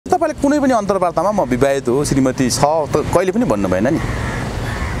तपाईँले कुनै पनि अन्तर्वार्तामा म विवाहित हो श्रीमती छ त कहिले पनि भन्नु भएन नि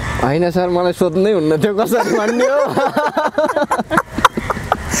हैन सर मलाई सोध्नै हुन्न थियो कसरी भन्ने हो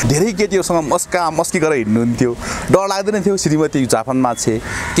धेरै केटीहरूसँग मस्की गरेर हिँड्नुहुन्थ्यो डर लाग्दैन थियो श्रीमती जापानमा छे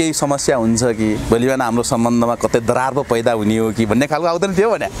केही समस्या हुन्छ कि भोलि बिहान हाम्रो सम्बन्धमा कतै दरार पो पैदा हुने हो कि भन्ने खालको आउँदैन थियो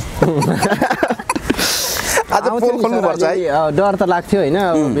भने आज पोल खोल्नुपर्छ है डर त लाग्थ्यो हैन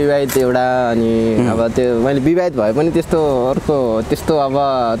अब विवाहित एउटा अनि अब त्यो मैले विवाहित भए पनि त्यस्तो अर्को त्यस्तो अब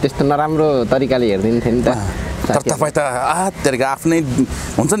त्यस्तो नराम्रो तरिकाले हेर्दिन थिएँ नि त तर तपाईँ त तेरिका आफ्नै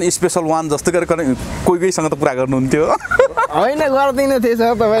हुन्छ नि स्पेसल वान जस्तो गरेर कोही कोहीसँग त पुरा गर्नुहुन्थ्यो होइन गर्दिनँ थिएँ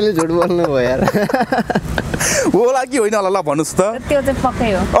सर तपाईँले झुट बोल्नु भयो यार होला कि होइन होला ल भन्नुहोस् त त्यो चाहिँ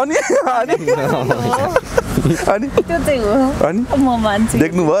पक्कै हो अनि अनि अनि त्यो चाहिँ हो अनि म मान्छु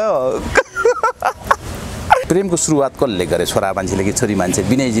देख्नुभयो प्रेमको सुरुवात कसले गरे छोरा मान्छेले कि छोरी मान्छे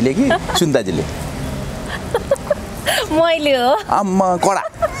विनयजीले कि सुन्दाजीले मैले हो आम्मा कडा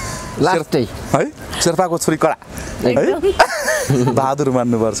लास्टै है शेर्पाको छोरी कडा है बहादुर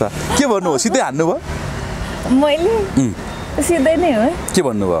मान्नुपर्छ के भन्नु हो सिधै हान्नु भयो मैले सिधै नै हो के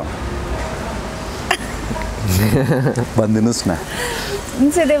भन्नुभयो भनिदिनुहोस् न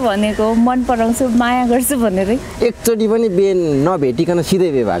सिधै भनेको मन पराउँछु माया गर्छु भनेर एकचोटि पनि बिहे नभेटिकन सिधै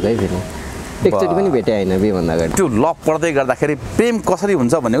बिहे भएको है फेरि एकचोटि पनि भेटे होइन बिहेभन्दा अगाडि त्यो लभ पढ्दै गर्दाखेरि प्रेम कसरी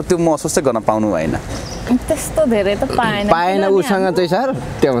हुन्छ भनेको त्यो महसुस चाहिँ गर्न पाउनु भएन त्यस्तो धेरै त पाएन उसँग चाहिँ सर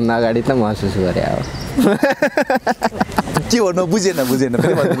त्योभन्दा अगाडि त महसुस गरे अब के भन्नु बुझेन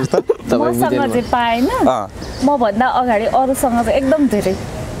फेरि भन्नुहोस् त मसँग चाहिँ पाएन म भन्दा अगाडि अरूसँग चाहिँ एकदम धेरै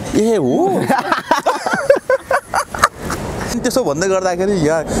ए हो त्यसो भन्दै गर्दाखेरि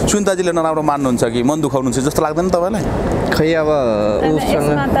यहाँ सुन्ताजीले नराम्रो मान्नुहुन्छ कि मन दुखाउनुहुन्छ जस्तो लाग्दैन तपाईँलाई खै अब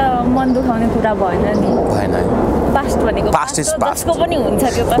यसमा त मन दुखाउने कुरा भएन नि भएन पास्ट भनेको पास्ट इज पास्ट जसको पनि हुन्छ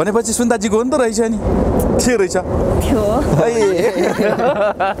त्यो त भनेपछि सुन्ताजीको हो नि त रहेछ नि के रहेछ थियो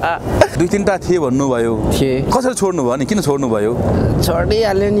दुई तिनवटा थिए भन्नुभयो थिए कसरी छोड्नु भयो नि किन छोड्नु भयो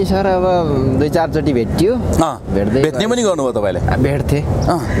छोडिहाल्यो नि सर अब दुई चारचोटि भेटियो भेट्ने पनि गर्नुभयो तपाईँले भेटेँ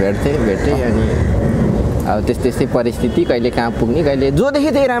अनि अब त्यस्तै परिस्थिति कहिले कहाँ पुग्ने कहिले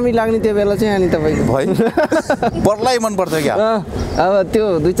जोदेखि त्यही राम्री लाग्ने त्यो बेला चाहिँ अनि तपाईँको भयो पर्लाई मन पर्थ्यो क्या अब त्यो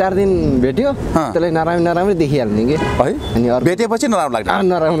दुई चार दिन भेट्यो त्यसलाई नराम्रो देखिहाल्ने कि है अनि भेटेपछि नराम्रो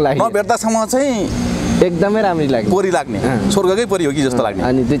लाग्ने नभेट्दासम्म चाहिँ एकदमै राम्री लाग्ने पोरी लाग्ने स्वर्गकै पोरी हो कि जस्तो लाग्ने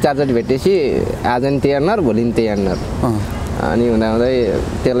अनि दुई चारचोटि भेटेपछि आज नि त्यही अनुहार भोलि नि त्यही अनुहार अनि हुँदाहुँदै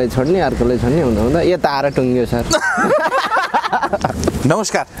त्यसलाई छोड्ने अर्कोलाई छोड्ने हुँदा यता आएर टुङ्ग्यो सर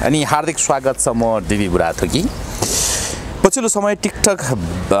नमस्कार अनि हार्दिक स्वागत छ म देवी बुढाथोकी पछिल्लो समय टिकटक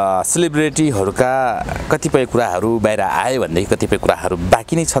सेलिब्रिटीहरूका कतिपय कुराहरू बाहिर आए भन्दै कतिपय कुराहरू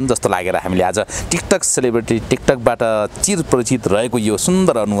बाँकी नै छन् जस्तो लागेर हामीले आज टिकटक सेलिब्रिटी टिकटकबाट चिरपरिचित रहेको यो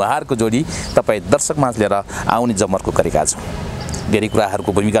सुन्दर अनुहारको जोडी तपाईँ दर्शकमाझ लिएर आउने जमर्को गरेका छौँ धेरै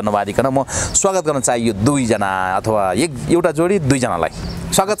कुराहरूको भूमिका नबाधिकन म स्वागत गर्न चाहियो दुईजना अथवा एउटा जोडी दुईजनालाई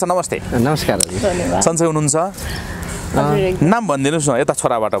स्वागत छ नमस्ते नमस्कार सन्चै हुनुहुन्छ नाम भनिदिनुहोस् न यता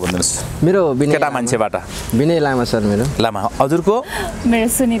छोराबाट भनिदिनुहोस् मेरो केटा मान्छेबाट विनय लामा सर मेरो लामा हजुरको मेरो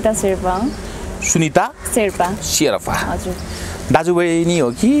सुनिता शेर्पा हजुर दाजुबहिनी हो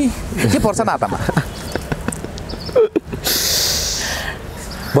कि के पर्छ नातामा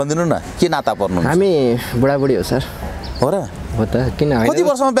भनिदिनु न के नाता पर्नु हामी बुढाबुढी हो सर हो र हो त किन कति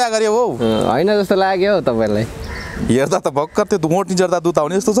वर्षमा बिहा गर्यो हो होइन जस्तो लाग्यो हौ तपाईँलाई हेर्दा त भक्कर त्यो मोट निजर्दा दुध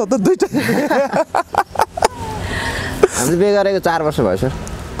आउने जस्तो छ त दुईटा हामीले बिहे गरेको 4 वर्ष भयो सर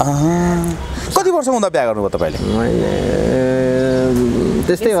कति वर्ष हुँदा बिहा गर्नुभयो तपाईँले मैले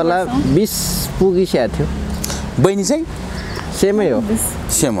त्यस्तै होला 20 पुगिसकेको थियो बहिनी चाहिँ सेमै हो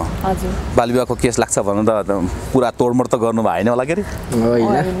सेम हो हजुर बालविवाहको केस लाग्छ भनेर त पुरा तोडमोड त गर्नु भएन होला के अरे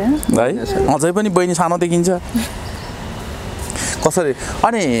है अझै पनि बहिनी सानो देखिन्छ कसरी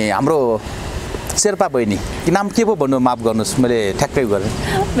अनि हाम्रो शेर्पा बहिनी कि नाम के पो भन्नु माफ गर्नुहोस् मैले ठ्याक्कै गरेँ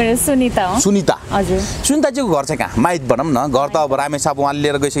मेरो सुनिता हो सुनिता हजुर सुनिताजीको घर चाहिँ कहाँ माइत भनौँ न घर त अब रामेछाप उहाँले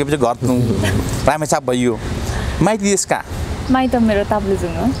लिएर गइसकेपछि घर रामेछाप भइयो माइत देश कहाँ माइत मेरो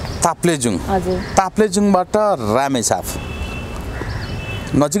ताप्लेजुङ हो ताप्लेजुङ हजुर ताप्लेजुङबाट रामेछाप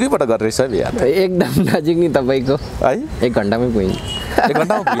नजिकैबाट गरेर रहेछ बिहा एकदम नजिक नि तपाईँको है 1 घन्टामै पुगिन्छ 1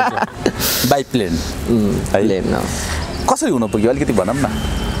 घन्टामा पुगिन्छ बाई प्लेन प्लेन कसरी हुनु पुग्यो अलिकति भनौँ न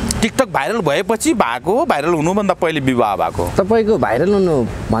टिकटक भाइरल भएपछि भएको हो भाइरल हुनुभन्दा पहिले विवाह भएको तपाईँको भाइरल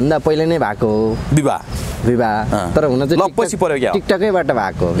हुनुभन्दा पहिले नै भएको हो विवाह तर हुन चाहिँ पछि पर्यो क्या टिकटकैबाट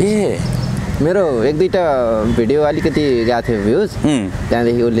भएको ए मेरो 1-2टा भिडियो अलिकति गएको थियो भ्युज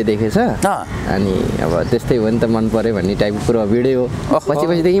त्यहाँदेखि उसले देखेछ अनि अब त्यस्तै हो नि त मन पर्यो भन्ने टाइपको कुरो भिडियो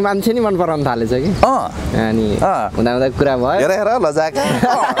पछि मान्छे नि मन पराउन थालेछ कि अनि हुँदा कुरा भयो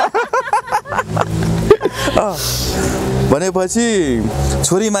भनेपछि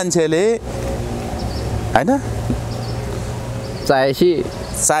छोरी मान्छेले हैन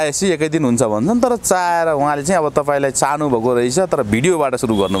चाहेसी एकै दिन हुन्छ भन्छन् तर चाहेर उहाँले चाहिँ अब तपाईँलाई चाहनु भएको रहेछ तर भिडियोबाट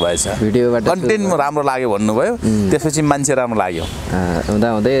सुरु गर्नुभएछ भिडियोबाट कन्टेन्ट राम्रो लाग्यो भन्नुभयो त्यसपछि मान्छे राम्रो लाग्यो हुँदा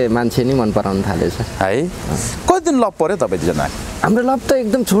हुँदै मान्छे नि मन पराउन थालेछ है कति दिन लभ पर्यो तपाईँ दुईजना हाम्रो लभ त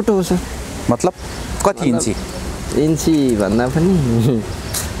एकदम छोटो हो सर मतलब कति इन्ची भन्दा पनि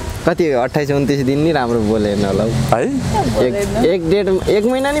कति 28-29 दिन नि राम्रो बोलेन होला है एक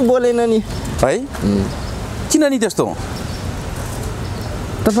महिना नि बोलेन नि है किन नि त्यस्तो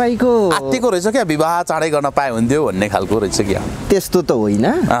तपाईको आत्तेको रहेछ क्या विवाह चाँडै गर्न पाए हुन्थ्यो भन्ने खालको रहेछ क्या त्यस्तो त होइन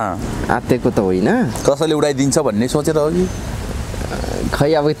आत्तेको त होइन कसैले उडाइदिन्छ भन्ने सोचेर हो कि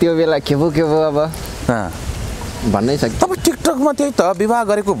खै अब त्यो बेला के भयो अब भन्नै सक्छ तपाईँ टिकटकमा त्यही त विवाह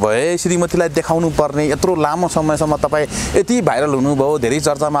गरेको भए श्रीमतीलाई देखाउनु पर्ने यत्रो लामो समयसम्म तपाईँ यति भाइरल हुनुभयो धेरै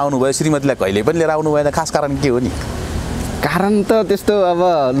चर्चामा आउनुभयो श्रीमतीलाई कहिले पनि लिएर आउनु भएन खास कारण के हो नि कारण त त्यस्तो अब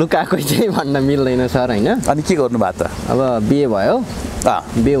लुकाएको चाहिँ भन्न मिल्दैन सर होइन अनि के गर्नु भएको त अब बिहे भयो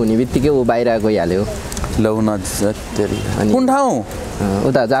बिहे हुने बित्तिकै ऊ बाहिर गइहाल्यो लौ न कुन ठाउँ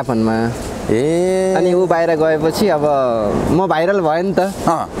उता जापानमा अनि ऊ बाहिर गएपछि अब म भाइरल भयो नि त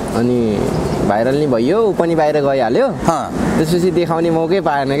अनि भाइरल नि भइयो ऊ पनि बाहिर गइहाल्यो त्यसपछि देखाउने मौकै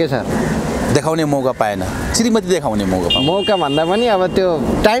पाएन क्या सर देखाउने मौका पाएन श्रीमती देखाउने मौका भन्दा पनि अब त्यो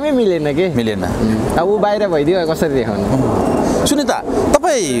टाइमै मिलेन अब ऊ बाहिर भइदियो कसरी देखाउने सुनि त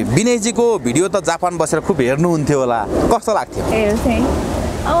तपाईँ विनयजीको भिडियो त जापान बसेर खुब हेर्नुहुन्थ्यो होला कस्तो लाग्थ्यो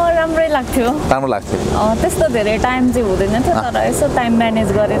राम्रै लाग्थ्यो त्यस्तो धेरै टाइम चाहिँ हुँदैन थियो तर यसो टाइम म्यानेज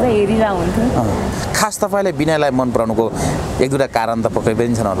गरेर हेरिरहेको हुन्थ्यो खास तपाईँले विनयलाई मन पराउनुको एक दुईवटा कारण त पक्कै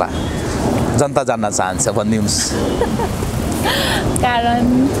पनि छन् होला जनता जान्न चाहन्छ भनिदिनुहोस् कारण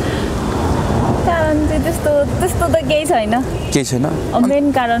चाहिँ त्यस्तो त केही छैन मेन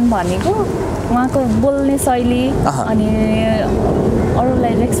कारण भनेको उहाँको बोल्ने शैली अनि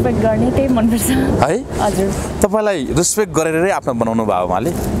अरूलाई रेस्पेक्ट गर्ने त्यही मनपर्छ है हजुर तपाईँलाई रेस्पेक्ट गरेरै आफ्नो बनाउनु भयो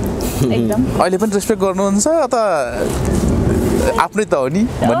उहाँले एकदम अहिले पनि रेस्पेक्ट गर्नुहुन्छ त आफ्नै त हो नि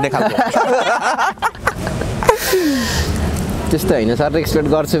भन्ने खालको त्यस्तो होइन सर रेस्पेक्ट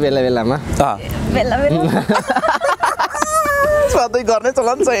गर्छु बेला बेलामा सधैँ गर्ने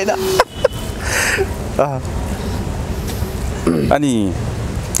चलन छैन अनि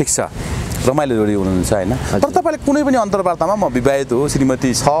ठिक छ रमाइलो जोडी हुनुहुन्छ होइन तर तपाईँले कुनै पनि अन्तर्वार्तामा म विवाहित हो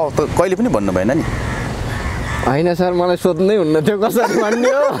श्रीमती छ त कहिले पनि भन्नु भएन नि होइन सर मलाई सोध्नै हुन्न थियो कसरी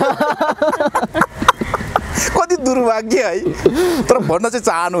भन्ने हो कति दुर्भाग्य है तर भन्न चाहिँ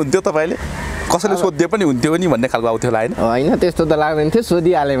चाहनुहुन्थ्यो तपाईँले कसैले सोध्दै पनि हुन्थ्यो नि भन्ने खालको आउँथ्यो होला होइन त्यस्तो त लाग्दैन थियो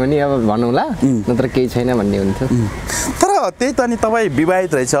सोधिहाल्यो भने अब भनौँला नत्र केही छैन भन्ने हुन्थ्यो तर त्यही त अनि तपाईँ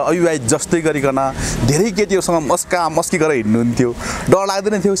विवाहित रहेछ अविवाहित जस्तै गरिकन धेरै केटीहरूसँग मस्की गरेर हिँड्नुहुन्थ्यो डर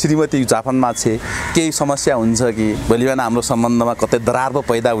लाग्दैन थियो श्रीमती जापानमा छ केही समस्या हुन्छ कि भोलि बिहान हाम्रो सम्बन्धमा कतै दरार पो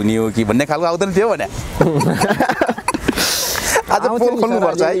पैदा हुने हो कि भन्ने खालको आउँदैन थियो भने आज पोल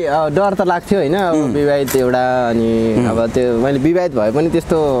खोल्नुपर्छ है डर त लाग्थ्यो होइन अब विवाहित एउटा अनि अब त्यो मैले विवाहित भए पनि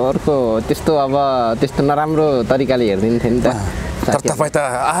त्यस्तो नराम्रो तरिकाले हेर्दिन थिएँ नि त तर तपाईँ त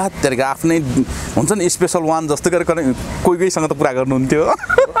त्यसको आफ्नै हुन्छ नि स्पेसल वान जस्तो गरेर कोहीसँग त पुरा गर्नुहुन्थ्यो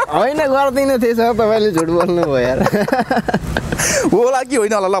होइन गर्दिनँ थिएँ सर तपाईँले झुट बोल्नु भयो यार होला कि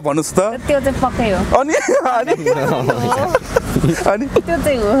होइन होला ल भन्नुहोस् त त्यो चाहिँ पक्कै हो अनि त्यो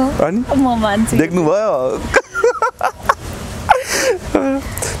चाहिँ हो अनि म मान्छु देख्नुभयो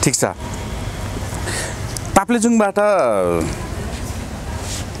ठिक छ ताप्लेजुङबाट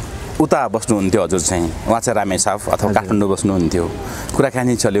उता बस्नुहुन्थ्यो हजुर चाहिँ उहाँ चाहिँ रामेछाप अथवा काठमाडौँ बस्नुहुन्थ्यो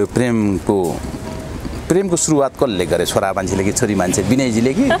कुराकानी चल्यो प्रेमको सुरुवात कसले गरे छोरा मान्छेले कि छोरी मान्छे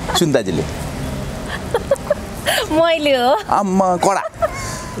विनयजीले कि सुन्दाजीले मैले हो आम्मा कडा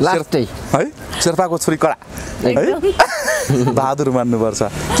लास्टै है शेर्पाको छोरी कडा है बहादुर मान्नुपर्छ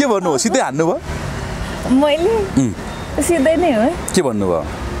के भन्नु हो सिधै हान्नुभयो मैले सिधै नै हो के भन्नुभयो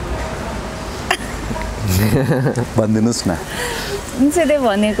भनिदिनुहोस् न सिधै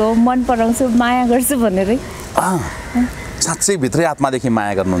भनेको मन पराउँछु माया गर्छु भनेरै साँच्चै भित्रै आत्मादेखि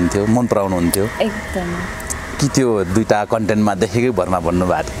माया गर्नुहुन्थ्यो मन पराउनुहुन्थ्यो एकदम कि त्यो दुईटा कन्टेन्टमा देखेकै भरमा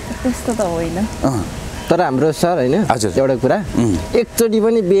भन्नुभएको थियो त्यस्तो त होइन तर हाम्रो सर होइन एउटा कुरा एकचोटि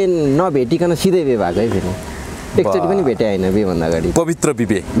पनि बिहे नभेटिकन सिधै बिहे भएको है फेरि एकचोटि पनि भेटे होइन बिहेभन्दा अगाडि पवित्र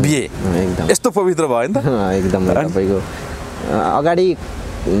बिहे एकदम यस्तो पवित्र भयो नि त एकदम तपाईँको अगाडि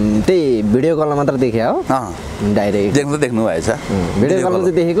त्यही भिडियो कलमा मात्र देखे हो डाइरेक्ट देख्नु भएछ भिडियो कलमा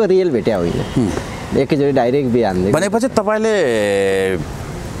चाहिँ देखेको रियल भेटे होइन एकैचोटि डाइरेक्ट बिहे हान्दै भनेपछि तपाईँले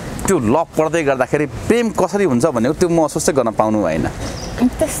त्यो लभ पढ्दै गर्दाखेरि प्रेम कसरी हुन्छ भनेको त्यो महसुस चाहिँ गर्न पाउनु भएन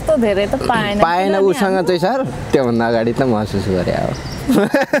त्यस्तो धेरै त पाएन उसँग चाहिँ सर त्योभन्दा अगाडि त महसुस गरे हो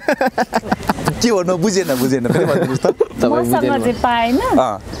के भन्नु बुझेन फेरि भन्नुहोस् त मसँग चाहिँ पाएन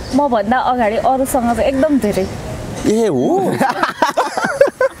म भन्दा अगाडि अरूसँग चाहिँ एकदम धेरै ए हो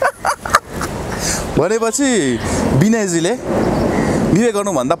भनेपछि विनयजीले विवाह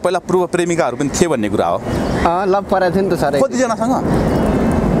गर्नुभन्दा पहिला पूर्व प्रेमिकाहरू पनि थिए भन्ने कुरा हो लभ परेको थियो नि त सर कतिजनासँग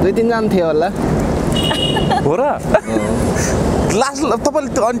 2-3 जना थियो होला हो र लास्ट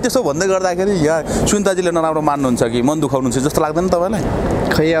तपाईँले अनि त्यसो भन्दै गर्दाखेरि यहाँ सुन्ताजीले नराम्रो मान्नुहुन्छ कि मन दुखाउनुहुन्छ जस्तो लाग्दैन तपाईँलाई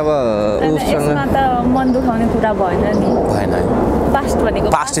खै अब यसमा त मन दुखाउने कुरा भएन नि भएन पास्ट भनेको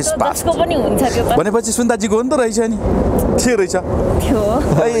पास्ट इज पास्ट जसको पनि हुन्छ त्यो त भनेपछि सुन्ताजीको हो नि त रहेछ नि के रहेछ थियो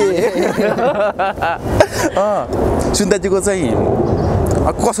सुन्ताजीको चाहिँ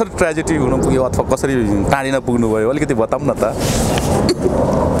कसरी ट्रेजेडी हुनु पुग्यो अथवा कसरी टाढिन पुग्नु भयो अलिकति बताउँ न त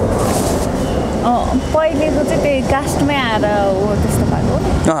पहिलेको चाहिँ त्यही कास्टमै आएर हो त्यस्तो भएको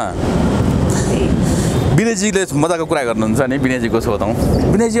विनयजीले मजाको कुरा गर्नुहुन्छ नि विनयजीको सोधौँ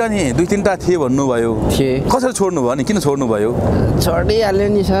विनयजी अनि 2-3टा थिए भन्नुभयो थिए कसरी छोड्नु भयो नि किन छोड्नु भयो छोडिहाल्यो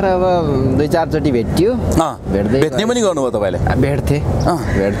नि सर अब 2-4 चोटि भेटियो भेट्ने पनि गर्नुभयो तपाईँले भेटेँ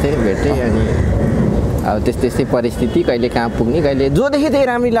अनि अब त्यस्तै परिस्थिति कहिले कहाँ पुग्ने कहिले जोदेखि त्यही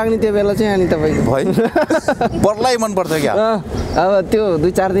राम्री लाग्ने त्यो बेला चाहिँ अनि तपाईँको भयो पर्लाई मन पर्थ्यो क्या अब त्यो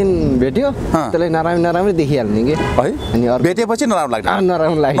 2-4 दिन भेट्यो त्यसलाई नराम्रो देखिहाल्ने कि है अनि भेटेपछि नराम्रो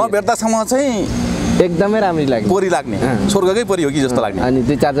लाग्ने नभेट्दासम्म चाहिँ एकदमै राम्री लाग्ने पोरी लाग्ने स्वर्गकै पोरी हो कि जस्तो लाग्ने अनि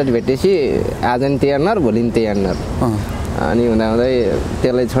 2-4 चोटि भेटेपछि आज नि त्यही अनुहार भोलि नि त्यही अनुहार अनि हुँदाहुँदै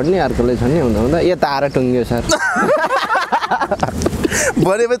त्यसलाई छोड्ने अर्कोलाई छोड्ने हुँदा यता आएर टुङ्ग्यो सर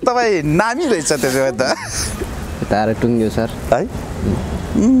भनेपछि तपाईँ नामी रहेछ त्यसो भए त यता आएर टुङ्ग्यो सर है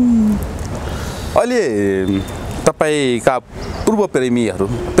अहिले तपाईँका पूर्व प्रेमिकाहरू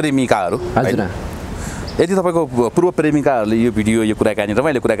हजुर यदि तपाईँको पूर्व प्रेमिकाहरूले यो भिडियो यो कुराकानी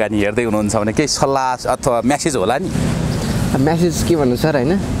रमाइलो कुराकानी हेर्दै हुनुहुन्छ भने केही सल्लाह अथवा म्यासेज होला नि म्यासेज के भन्नु सर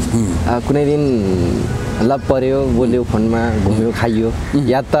होइन कुनै दिन लभ पर्यो बोल्यो फोनमा घुम्यो खाइयो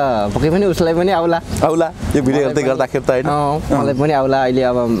या त पक्कै पनि उसलाई पनि आउला यो भिडियो हेर्दै गर्दाखेरि त होइन मलाई पनि आउला अहिले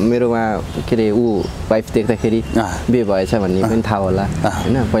अब मेरोमा के अरे ऊ वाइफ देख्दाखेरि बे भएछ भन्ने पनि थाहा होला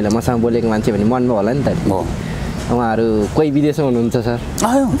होइन पहिला मसँग बोलेको मान्छे भने मनमा होला नि त उहाँहरू कोही विदेशमा हुनुहुन्छ सर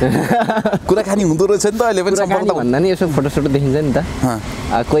कुराकानी हुँदो रहेछ नि त अहिले पनि सम्पर्क भन्दा नि यसो फोटो देखिन्छ नि त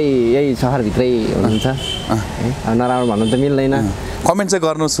कोही यही सहरभित्रै हुनुहुन्छ नराम्रो भन्नु त मिल्दैन कमेन्ट चाहिँ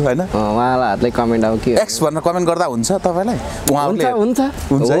गर्नुहोस् होइन उहाँहरूलाई कमेन्ट अब के एक्स भनेर कमेन्ट गर्दा हुन्छ तपाईँलाई हुन्छ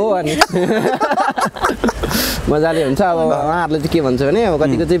हो अनि मजाले हुन्छ अब उहाँहरूले चाहिँ के भन्छ भने अब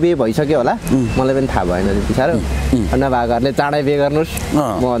कतिको चाहिँ बे भइसक्यो होला मलाई पनि थाहा भएन त्यति साह्रो नभएकोहरूले चाँडै बे गर्नुहोस् म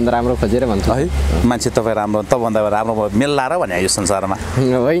भन्दा राम्रो खोजेर भन्छु है मान्छे तपाईँ राम्रो तभन्दा राम्रो मेल्ला र भने यो संसारमा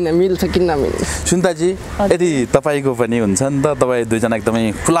होइन मिल्छ किन नमिल्छ सुन्ताजी यदि तपाईँको पनि हुन्छ नि त तपाईँ दुईजना एकदमै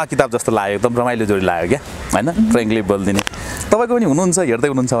खुला किताब जस्तो लाग्यो एकदम रमाइलो जोडी लाग्यो क्या होइन फ्रेङ्कली बोलिदिने तपाईँको पनि हुनुहुन्छ हेर्दै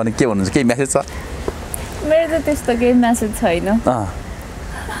हुनुहुन्छ भने के भन्नुहुन्छ केही म्यासेज छ मेरो त त्यस्तो केही म्यासेज छैन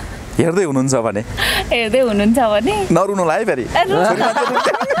हेर्दै हुनुहुन्छ भने नरुनु लाग्यो फेरि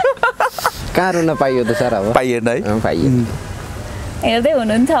कहाँ रुन पाइयो त सर अब पाइएन है पाइयो हेर्दै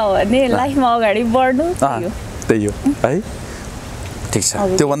हुनुहुन्छ भने लाइफमा अगाडि बढ्नु त्यही हो है ठिक छ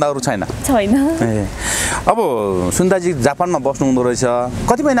त्योभन्दा अरू छैन ए अब सुन्दाजी जापानमा बस्नु हुँदो रहेछ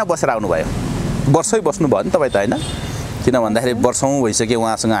कति महिना बसेर आउनुभयो वर्षै बस्नुभयो नि तपाईँ त होइन किन भन्दाखेरि वर्षौँ भइसक्यो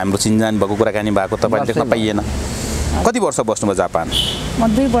उहाँसँग हाम्रो चिनजान भएको कुराकानी भएको तपाईँले देख्न पाइएन कति वर्ष बस्नुभयो जापान म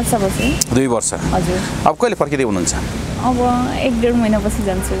 2 वर्ष बसेँ 2 वर्ष हजुर अब कहिले फर्किँदै हुनुहुन्छ अब 1-1.5 महिना पछि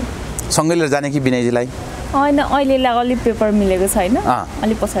जान्छु सँगै लिएर जाने कि विनयजीलाई होइन अहिलेलाई अलि पेपर मिलेको छैन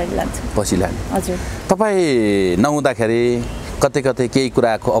अलि पछाडि लान्छु पछि लाने हजुर तपाईँ नहुँदाखेरि कतै केही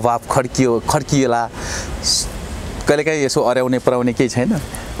कुराको अभाव खड्किएला कहिलेकाहीँ यसो अऱ्याउने पराउने केही छैन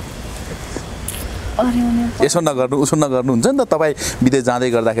यसो नगर्नु उसो नगर्नु हुन्छ नि त तपाईँ विदेश जाँदै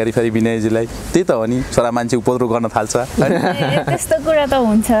गर्दाखेरि फेरि विनयजीलाई त्यही त हो नि छोरा मान्छे उपद्रो गर्न थाल्छ त्यस्तो कुरा त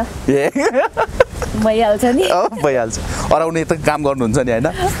हुन्छ भइहाल्छ नि भइहाल्छ अराउने त काम गर्नुहुन्छ नि होइन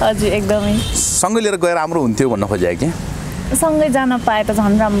हजुर एकदमै सँगै लिएर गएर राम्रो हुन्थ्यो भन्न खोजेँ कि सँगै जान पाए त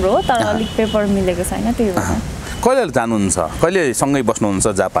झन् राम्रो हो तर अलिक पेपर मिलेको छैन त्यही भएर कहिले जानुहुन्छ कहिले सँगै बस्नुहुन्छ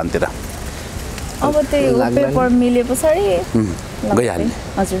जापानतिर अब त्यही पेपर मिले पछाडि गइहाल्ने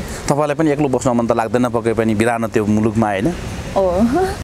हजुर तपाईँलाई पनि एक्लो बस्न मन त लाग्दैन पक्कै पनि बिरानो त्यो मुलुकमा होइन